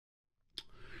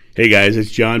Hey guys, it's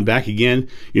John back again.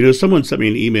 Someone sent me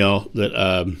an email that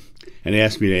and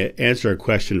asked me to answer a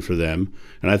question for them,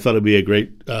 and I thought it'd be a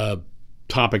great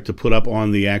topic to put up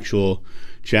on the actual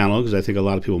channel because I think a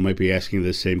lot of people might be asking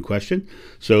this same question.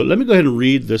 So let me go ahead and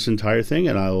read this entire thing,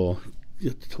 and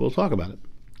we'll talk about it.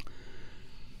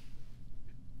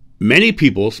 Many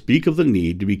people speak of the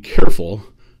need to be careful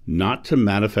not to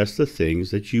manifest the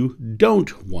things that you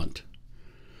don't want.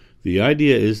 The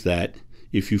idea is that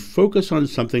if you focus on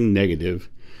something negative,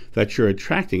 that you're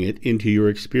attracting it into your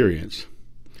experience.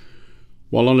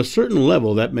 While on a certain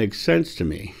level that makes sense to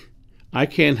me, I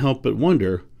can't help but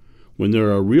wonder, when there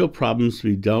are real problems to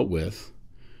be dealt with,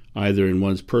 either in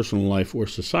one's personal life or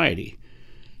society,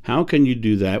 how can you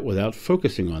do that without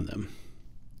focusing on them?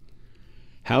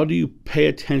 How do you pay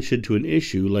attention to an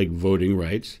issue like voting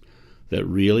rights that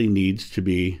really needs to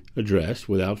be addressed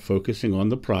without focusing on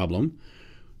the problem?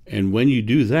 And when you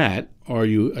do that, are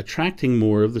you attracting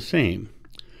more of the same?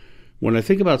 When I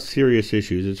think about serious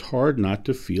issues, it's hard not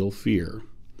to feel fear.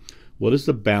 What is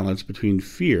the balance between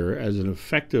fear as an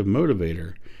effective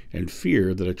motivator and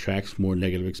fear that attracts more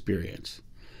negative experience?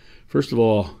 First of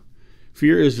all,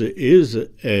 fear is an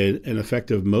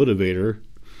effective motivator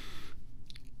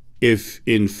if,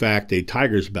 in fact, a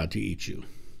tiger's about to eat you.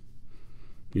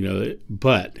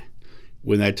 But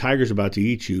when that tiger's about to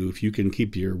eat you, if you can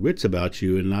keep your wits about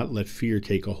you and not let fear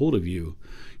take a hold of you,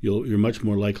 you're much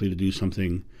more likely to do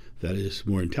something that is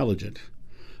more intelligent.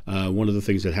 One of the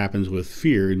things that happens with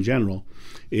fear in general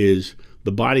is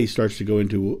the body starts to go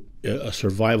into a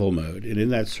survival mode. And in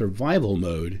that survival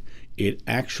mode, it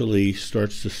actually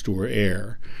starts to store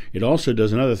air. It also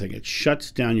does another thing. It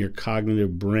shuts down your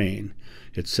cognitive brain.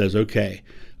 It says, okay,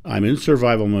 I'm in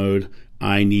survival mode.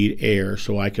 I need air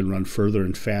so I can run further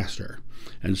and faster.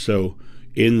 And so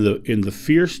in the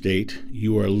fear state,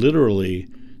 you are literally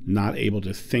not able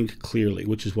to think clearly,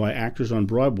 which is why actors on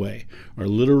Broadway are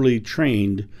literally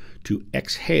trained to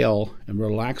exhale and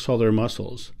relax all their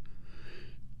muscles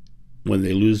when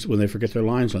they forget their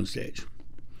lines on stage.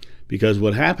 Because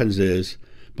what happens is,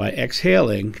 by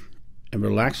exhaling and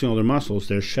relaxing all their muscles,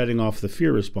 they're shutting off the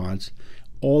fear response.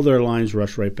 All their lines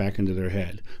rush right back into their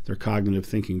head. Their cognitive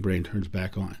thinking brain turns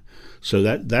back on. So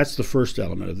that's the first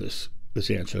element of this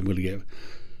answer I'm going to give.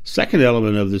 Second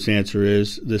element of this answer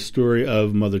is the story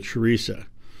of Mother Teresa.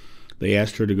 They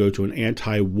asked her to go to an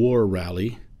anti-war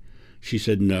rally. She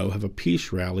said, no, have a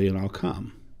peace rally and I'll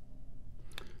come.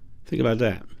 Think about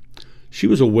that. She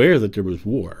was aware that there was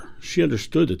war. She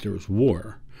understood that there was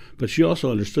war. But she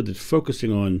also understood that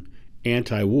focusing on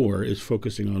anti-war is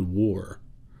focusing on war.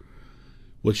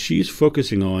 What she's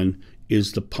focusing on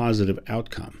is the positive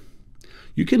outcome.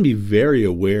 You can be very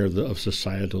aware of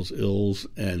societal ills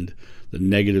and the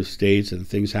negative states and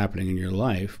things happening in your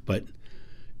life, but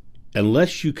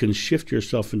unless you can shift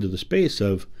yourself into the space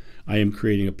of, I am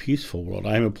creating a peaceful world.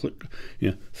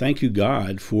 Thank you,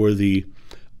 God, for the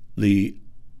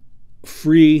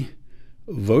free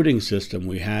voting system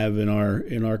we have in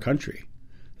our country.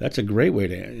 That's a great way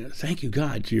to thank you,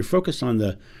 God. So you're focused on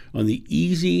the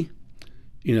easy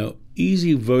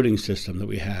voting system that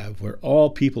we have where all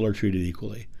people are treated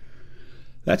equally.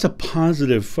 That's a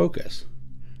positive focus.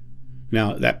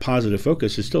 Now, that positive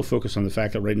focus is still focused on the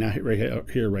fact that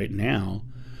right now,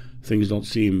 things don't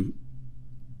seem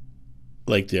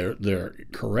like they're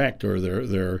correct or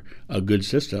they're a good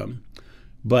system.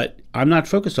 But I'm not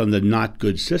focused on the not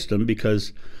good system,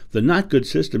 because the not good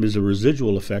system is a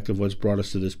residual effect of what's brought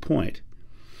us to this point.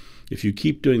 If you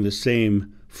keep doing the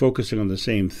same, focusing on the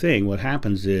same thing, what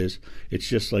happens is it's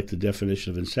just like the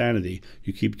definition of insanity.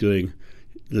 You keep doing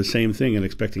the same thing and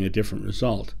expecting a different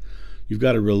result. You've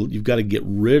got to get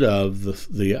rid of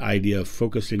the idea of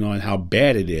focusing on how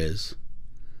bad it is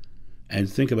and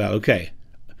think about, okay,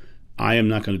 I am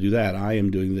not going to do that. I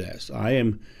am doing this. I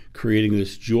am creating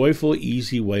this joyful,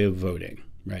 easy way of voting,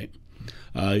 right?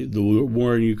 The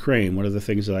war in Ukraine, one of the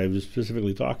things that I was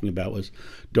specifically talking about was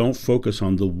don't focus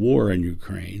on the war in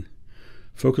Ukraine.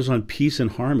 Focus on peace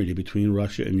and harmony between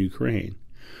Russia and Ukraine.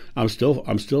 I'm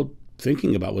still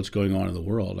thinking about what's going on in the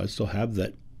world. I still have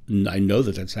that. I know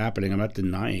that that's happening. I'm not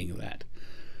denying that.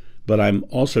 But I'm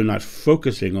also not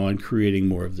focusing on creating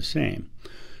more of the same.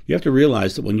 You have to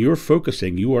realize that when you're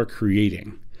focusing, you are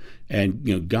creating.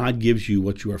 And God gives you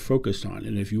what you are focused on.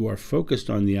 And if you are focused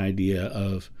on the idea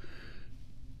of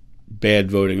bad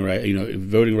voting rights,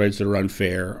 voting rights that are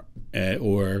unfair,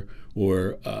 or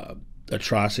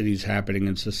atrocities happening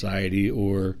in society,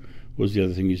 or what was the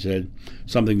other thing you said?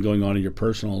 Something going on in your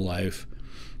personal life.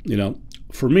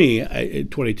 For me, at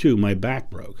 22, my back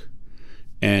broke.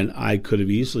 And I could have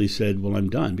easily said, well, I'm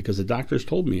done, because the doctors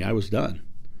told me I was done.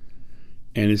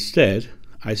 And instead,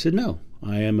 I said, no,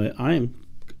 I am a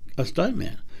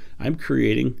stuntman. I'm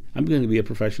going to be a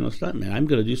professional stuntman. I'm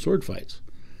going to do sword fights.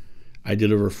 I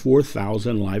did over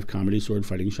 4,000 live comedy sword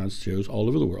fighting shows all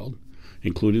over the world,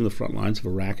 including the front lines of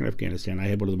Iraq and Afghanistan. I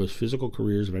had one of the most physical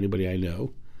careers of anybody I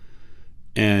know.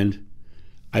 And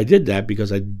I did that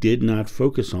because I did not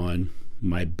focus on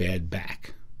my bad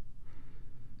back.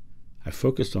 I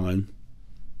focused on,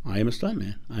 I am a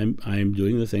stuntman. I'm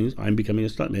doing the things, I'm becoming a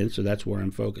stuntman, so that's where I'm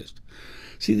focused.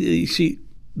 See,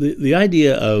 the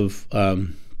idea of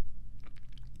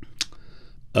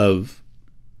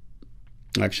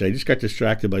actually, I just got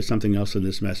distracted by something else in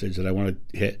this message that I want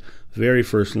to hit. Very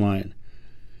first line.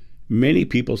 Many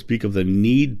people speak of the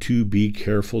need to be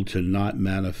careful to not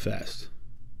manifest.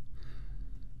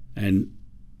 And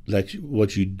that's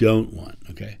what you don't want,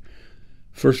 okay?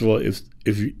 First of all, if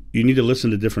you need to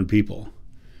listen to different people,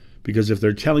 because if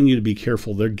they're telling you to be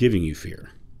careful, they're giving you fear.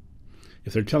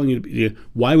 If they're telling you to be,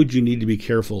 why would you need to be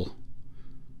careful?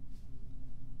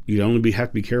 You'd only have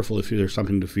to be careful if there's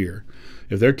something to fear.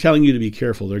 If they're telling you to be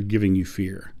careful, they're giving you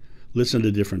fear. Listen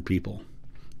to different people,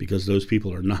 because those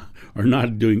people are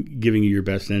not giving you your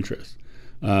best interest.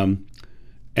 And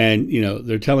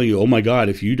they're telling you, oh my God,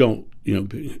 if you don't,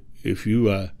 if you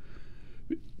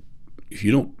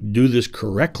don't do this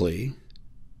correctly,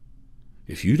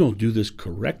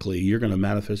 you're going to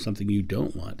manifest something you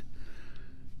don't want.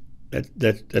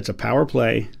 That's a power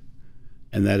play,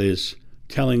 and that is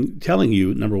telling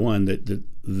you, number one, that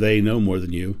they know more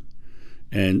than you,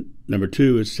 and number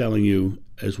two, it's telling you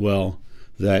as well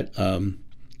that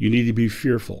you need to be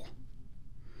fearful,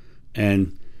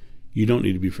 and you don't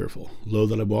need to be fearful. Lo,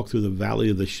 that I walk through the valley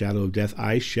of the shadow of death,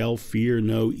 I shall fear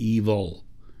no evil,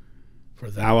 for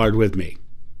thou art with me,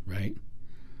 right?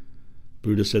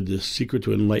 Buddha said the secret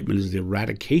to enlightenment is the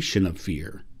eradication of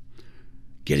fear,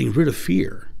 getting rid of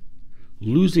fear,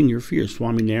 losing your fear.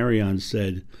 Swami Narayan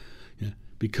said,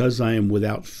 because I am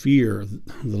without fear,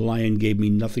 the lion gave me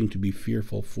nothing to be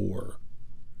fearful for.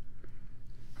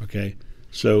 Okay?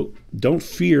 So don't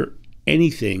fear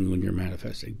anything when you're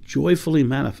manifesting. Joyfully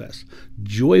manifest.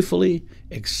 Joyfully,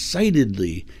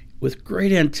 excitedly, with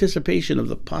great anticipation of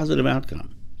the positive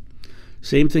outcome.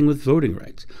 Same thing with voting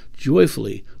rights.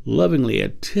 Joyfully, lovingly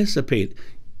anticipate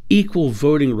equal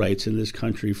voting rights in this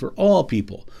country for all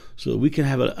people, so that we can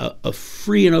have a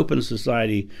free and open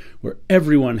society where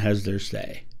everyone has their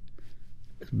say.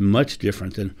 It's much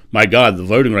different than, my God, the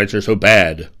voting rights are so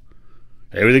bad.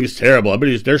 Everything is terrible.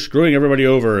 They're screwing everybody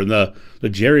over, and the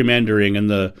gerrymandering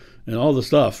and all the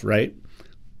stuff, right?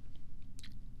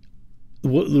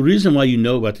 The reason why you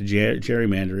know about the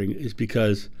gerrymandering is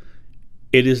because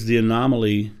it is the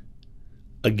anomaly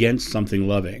against something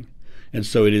loving. And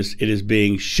so it is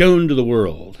being shown to the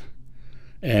world.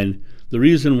 And the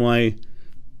reason why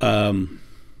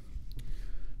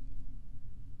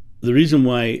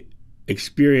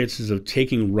experiences of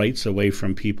taking rights away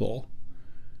from people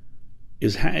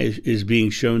is being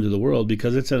shown to the world,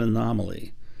 because it's an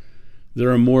anomaly.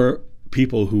 There are more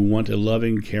people who want a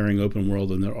loving, caring, open world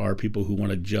than there are people who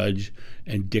want to judge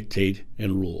and dictate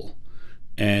and rule.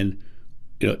 And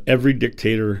every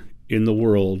dictator in the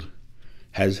world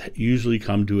has usually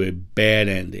come to a bad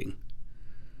ending.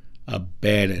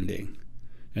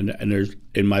 And there's,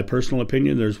 in my personal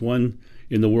opinion, there's one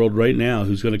in the world right now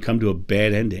who's going to come to a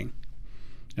bad ending.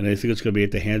 And I think it's going to be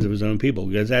at the hands of his own people,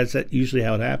 because that's usually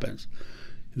how it happens.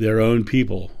 Their own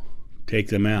people take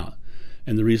them out.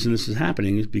 And the reason this is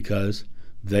happening is because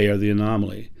they are the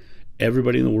anomaly.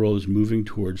 Everybody in the world is moving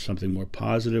towards something more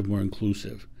positive, more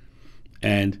inclusive.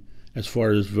 And as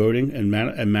far as voting and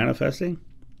manifesting,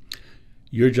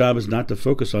 your job is not to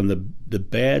focus on the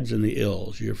bads and the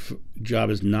ills. Your job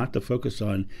is not to focus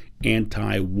on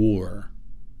anti-war,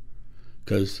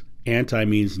 because anti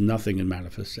means nothing in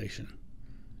manifestation.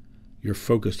 You're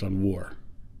focused on war.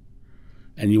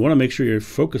 And you want to make sure you're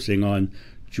focusing on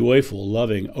joyful,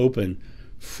 loving, open,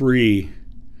 free.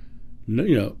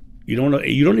 You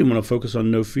don't even want to focus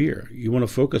on no fear. You want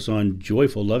to focus on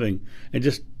joyful, loving, and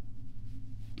just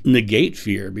negate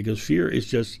fear, because fear is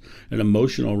just an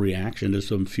emotional reaction to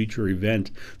some future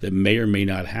event that may or may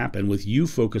not happen, with you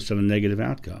focused on a negative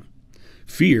outcome.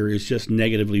 Fear is just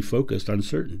negatively focused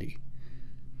uncertainty.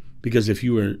 Because if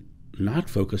you were not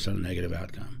focused on a negative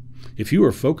outcome, if you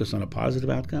were focused on a positive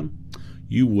outcome,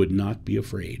 you would not be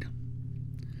afraid.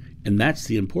 And that's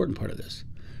the important part of this.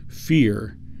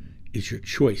 Fear is your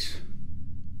choice.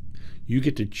 You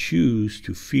get to choose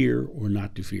to fear or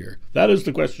not to fear. That is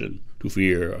the question, to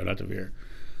fear or not to fear.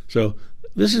 So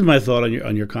this is my thought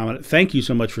on your comment. Thank you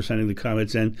so much for sending the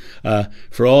comments in.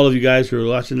 For all of you guys who are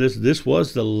watching this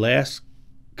was the last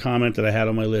comment that I had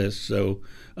on my list. So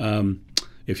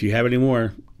If you have any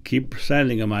more, keep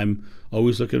sending them. I'm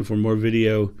always looking for more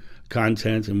video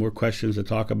content and more questions to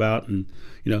talk about. And,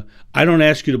 I don't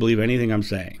ask you to believe anything I'm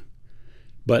saying,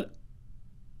 but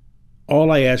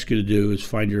all I ask you to do is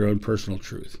find your own personal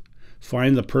truth.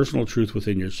 Find the personal truth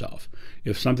within yourself.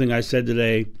 If something I said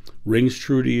today rings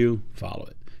true to you, follow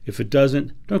it. If it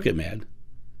doesn't, don't get mad,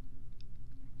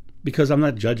 because I'm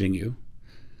not judging you,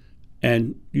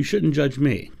 and you shouldn't judge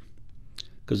me,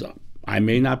 because I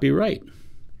may not be right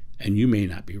and you may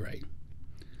not be right.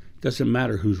 It doesn't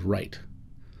matter who's right.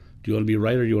 Do you want to be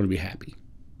right or do you want to be happy?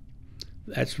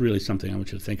 That's really something I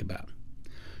want you to think about.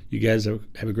 You guys have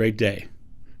a great day,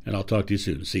 and I'll talk to you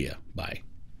soon. See ya. Bye.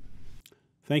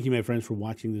 Thank you, my friends, for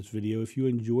watching this video. If you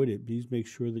enjoyed it, please make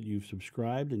sure that you've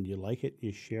subscribed and you like it,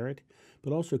 you share it,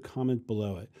 but also comment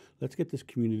below it. Let's get this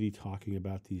community talking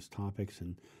about these topics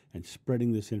and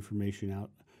spreading this information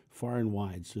out far and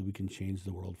wide so we can change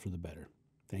the world for the better.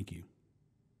 Thank you.